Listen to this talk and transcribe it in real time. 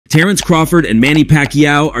Terence Crawford and Manny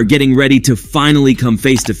Pacquiao are getting ready to finally come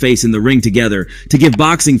face to face in the ring together to give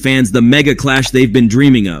boxing fans the mega clash they've been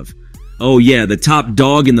dreaming of. Oh yeah, the top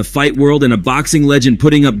dog in the fight world and a boxing legend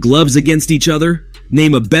putting up gloves against each other?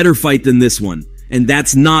 Name a better fight than this one. And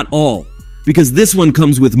that's not all, because this one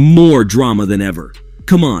comes with more drama than ever.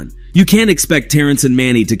 Come on, you can't expect Terence and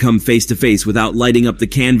Manny to come face to face without lighting up the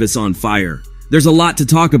canvas on fire. There's a lot to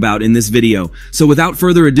talk about in this video, so without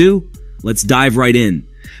further ado, let's dive right in.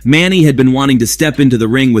 Manny had been wanting to step into the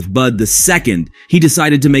ring with Bud the second he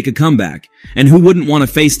decided to make a comeback. And who wouldn't want to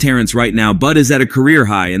face Terence right now? Bud is at a career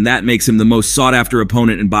high, and that makes him the most sought-after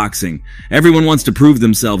opponent in boxing. Everyone wants to prove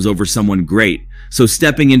themselves over someone great. So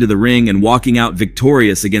stepping into the ring and walking out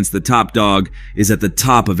victorious against the top dog is at the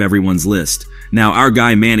top of everyone's list. Now, our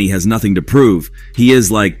guy Manny has nothing to prove. He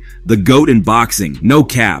is like the GOAT in boxing, no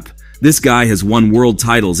cap. This guy has won world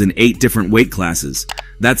titles in 8 different weight classes.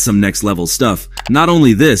 That's some next level stuff. Not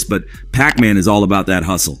only this, but Pac-Man is all about that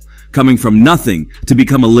hustle. Coming from nothing to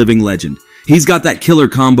become a living legend. He's got that killer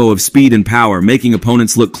combo of speed and power, making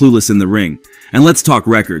opponents look clueless in the ring. And let's talk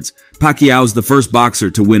records. Pacquiao's the first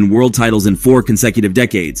boxer to win world titles in 4 consecutive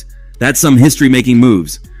decades. That's some history-making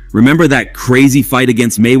moves. Remember that crazy fight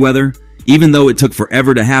against Mayweather? Even though it took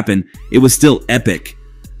forever to happen, it was still epic.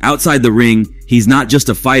 Outside the ring, he's not just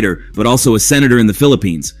a fighter, but also a senator in the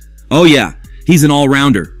Philippines. Oh yeah, he's an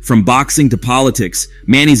all-rounder. From boxing to politics,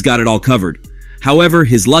 Manny's got it all covered. However,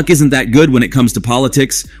 his luck isn't that good when it comes to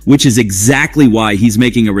politics, which is exactly why he's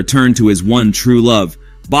making a return to his one true love,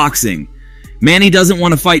 boxing. Manny doesn't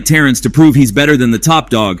want to fight Terence to prove he's better than the top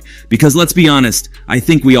dog, because let's be honest, I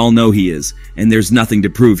think we all know he is, and there's nothing to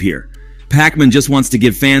prove here. Pac-Man just wants to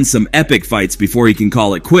give fans some epic fights before he can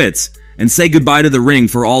call it quits, and say goodbye to the ring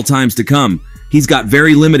for all times to come. He's got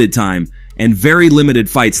very limited time, and very limited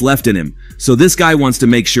fights left in him, so this guy wants to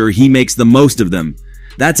make sure he makes the most of them.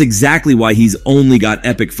 That's exactly why he's only got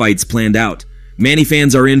epic fights planned out. Manny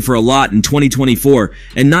fans are in for a lot in 2024,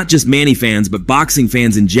 and not just Manny fans, but boxing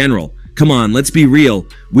fans in general. Come on, let's be real.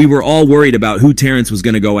 We were all worried about who Terence was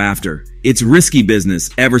going to go after. It's risky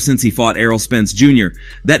business ever since he fought Errol Spence Jr.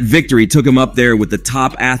 That victory took him up there with the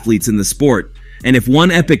top athletes in the sport. And if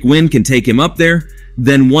one epic win can take him up there,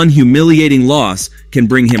 then one humiliating loss can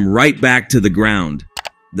bring him right back to the ground.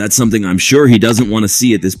 That's something I'm sure he doesn't want to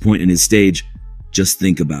see at this point in his stage. Just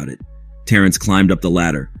think about it. Terence climbed up the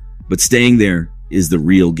ladder, but staying there is the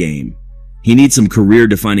real game. He needs some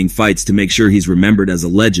career-defining fights to make sure he's remembered as a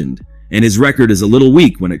legend, and his record is a little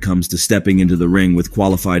weak when it comes to stepping into the ring with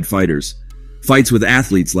qualified fighters. Fights with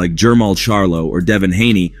athletes like Jermall Charlo or Devin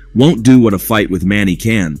Haney won't do what a fight with Manny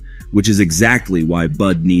can, which is exactly why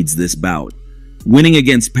Bud needs this bout. Winning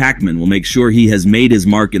against Pac-Man will make sure he has made his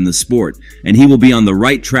mark in the sport, and he will be on the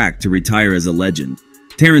right track to retire as a legend.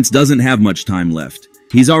 Terence doesn't have much time left.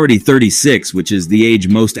 He's already 36, which is the age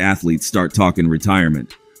most athletes start talking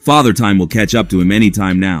retirement. Father time will catch up to him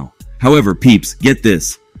anytime now. However, peeps, get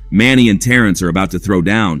this. Manny and Terence are about to throw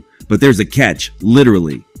down, but there's a catch,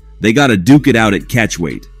 literally. They gotta duke it out at catch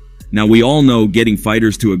weight. Now we all know getting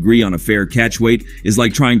fighters to agree on a fair catch weight is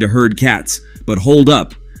like trying to herd cats, but hold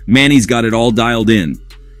up. Manny's got it all dialed in.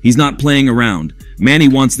 He's not playing around. Manny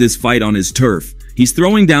wants this fight on his turf. He's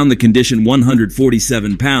throwing down the condition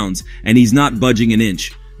 147 pounds, and he's not budging an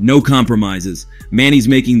inch. No compromises. Manny's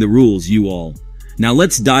making the rules, you all. Now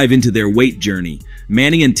let's dive into their weight journey.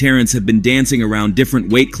 Manny and Terence have been dancing around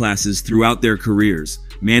different weight classes throughout their careers.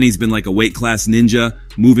 Manny's been like a weight class ninja,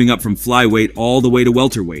 moving up from flyweight all the way to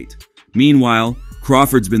welterweight. Meanwhile,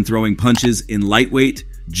 Crawford's been throwing punches in lightweight,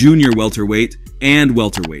 junior welterweight, and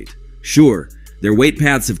welterweight. Sure, their weight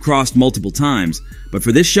paths have crossed multiple times, but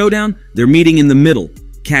for this showdown, they're meeting in the middle,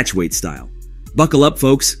 catchweight style. Buckle up,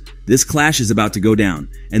 folks. This clash is about to go down,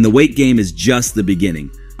 and the weight game is just the beginning.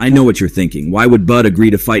 I know what you're thinking. Why would Bud agree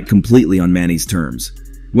to fight completely on Manny's terms?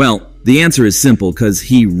 Well, the answer is simple, because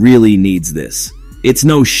he really needs this. It's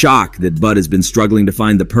no shock that Bud has been struggling to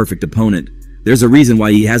find the perfect opponent. There's a reason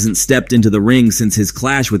why he hasn't stepped into the ring since his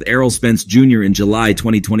clash with Errol Spence Jr. in July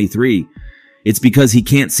 2023. It's because he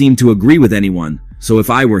can't seem to agree with anyone, so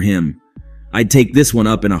if I were him, I'd take this one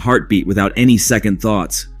up in a heartbeat without any second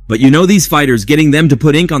thoughts. But you know these fighters, getting them to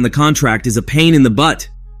put ink on the contract is a pain in the butt.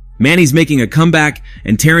 Manny's making a comeback,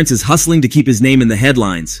 and Terence is hustling to keep his name in the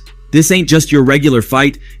headlines. This ain't just your regular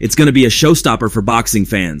fight, it's gonna be a showstopper for boxing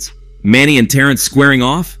fans. Manny and Terence squaring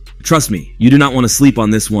off? Trust me, you do not want to sleep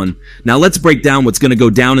on this one. Now let's break down what's gonna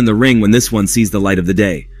go down in the ring when this one sees the light of the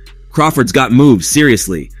day. Crawford's got moves,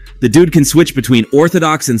 seriously. The dude can switch between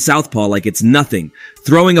orthodox and southpaw like it's nothing,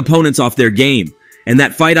 throwing opponents off their game. And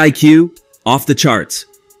that fight IQ? Off the charts.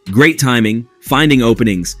 Great timing, finding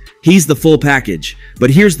openings. He's the full package. But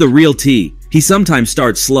here's the real tea. He sometimes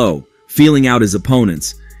starts slow, feeling out his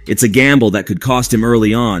opponents. It's a gamble that could cost him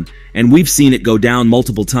early on, and we've seen it go down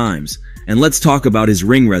multiple times. And let's talk about his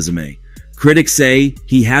ring resume. Critics say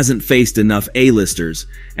he hasn't faced enough A-listers,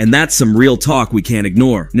 and that's some real talk we can't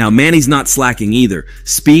ignore. Now, Manny's not slacking either.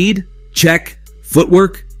 Speed? Check.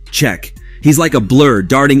 Footwork? Check. He's like a blur,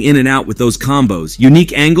 darting in and out with those combos.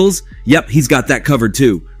 Unique angles? Yep, he's got that covered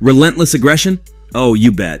too. Relentless aggression? Oh,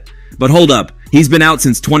 you bet. But hold up, he's been out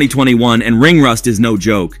since 2021, and ring rust is no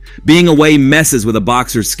joke. Being away messes with a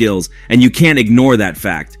boxer's skills, and you can't ignore that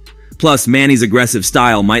fact. Plus, Manny's aggressive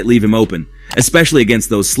style might leave him open, especially against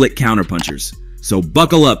those slick counterpunchers. So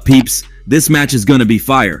buckle up, peeps. This match is gonna be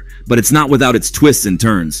fire, but it's not without its twists and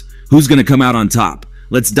turns. Who's gonna come out on top?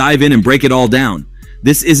 Let's dive in and break it all down.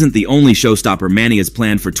 This isn't the only showstopper Manny has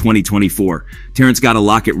planned for 2024. Terence gotta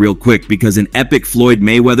lock it real quick because an epic Floyd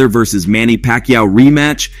Mayweather versus Manny Pacquiao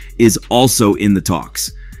rematch is also in the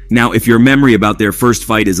talks. Now, if your memory about their first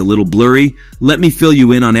fight is a little blurry, let me fill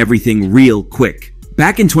you in on everything real quick.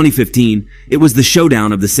 Back in 2015, it was the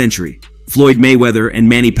showdown of the century. Floyd Mayweather and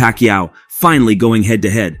Manny Pacquiao finally going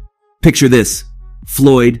head-to-head. Picture this: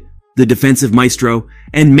 Floyd, the defensive maestro,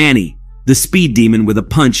 and Manny, the speed demon with a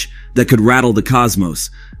punch that could rattle the cosmos.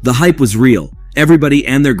 The hype was real. Everybody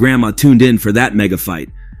and their grandma tuned in for that mega fight.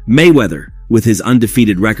 Mayweather, with his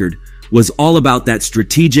undefeated record, was all about that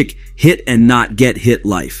strategic hit and not get hit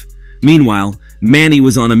life. Meanwhile, Manny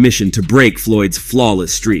was on a mission to break Floyd's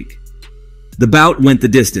flawless streak. The bout went the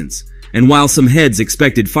distance, and while some heads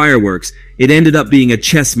expected fireworks, it ended up being a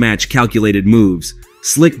chess match, calculated moves,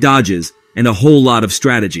 slick dodges, and a whole lot of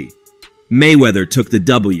strategy. Mayweather took the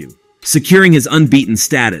W, securing his unbeaten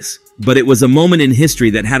status, but it was a moment in history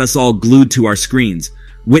that had us all glued to our screens,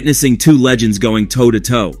 witnessing two legends going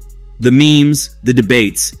toe-to-toe. The memes, the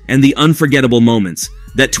debates, and the unforgettable moments.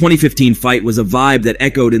 That 2015 fight was a vibe that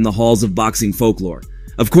echoed in the halls of boxing folklore.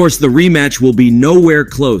 Of course, the rematch will be nowhere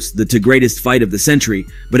close to greatest fight of the century,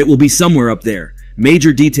 but it will be somewhere up there.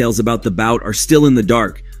 Major details about the bout are still in the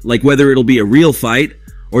dark, like whether it'll be a real fight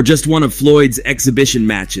or just one of Floyd's exhibition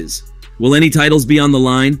matches. Will any titles be on the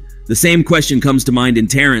line? The same question comes to mind in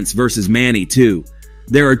Terence versus Manny, too.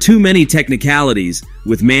 There are too many technicalities,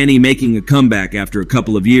 with Manny making a comeback after a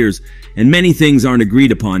couple of years, and many things aren't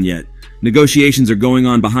agreed upon yet. Negotiations are going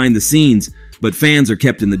on behind the scenes, but fans are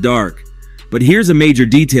kept in the dark. But here's a major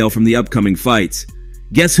detail from the upcoming fights.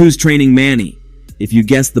 Guess who's training Manny? If you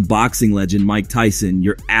guessed the boxing legend Mike Tyson,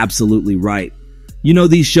 you're absolutely right. You know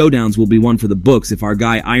these showdowns will be one for the books if our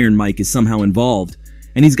guy Iron Mike is somehow involved.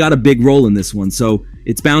 And he's got a big role in this one, so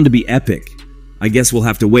it's bound to be epic. I guess we'll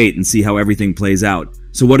have to wait and see how everything plays out.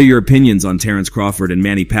 So what are your opinions on Terence Crawford and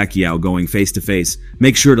Manny Pacquiao going face-to-face?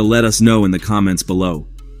 Make sure to let us know in the comments below.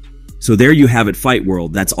 So there you have it, Fight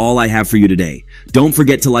World. That's all I have for you today. Don't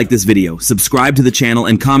forget to like this video, subscribe to the channel,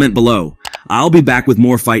 and comment below. I'll be back with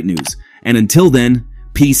more fight news. And until then,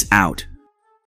 peace out.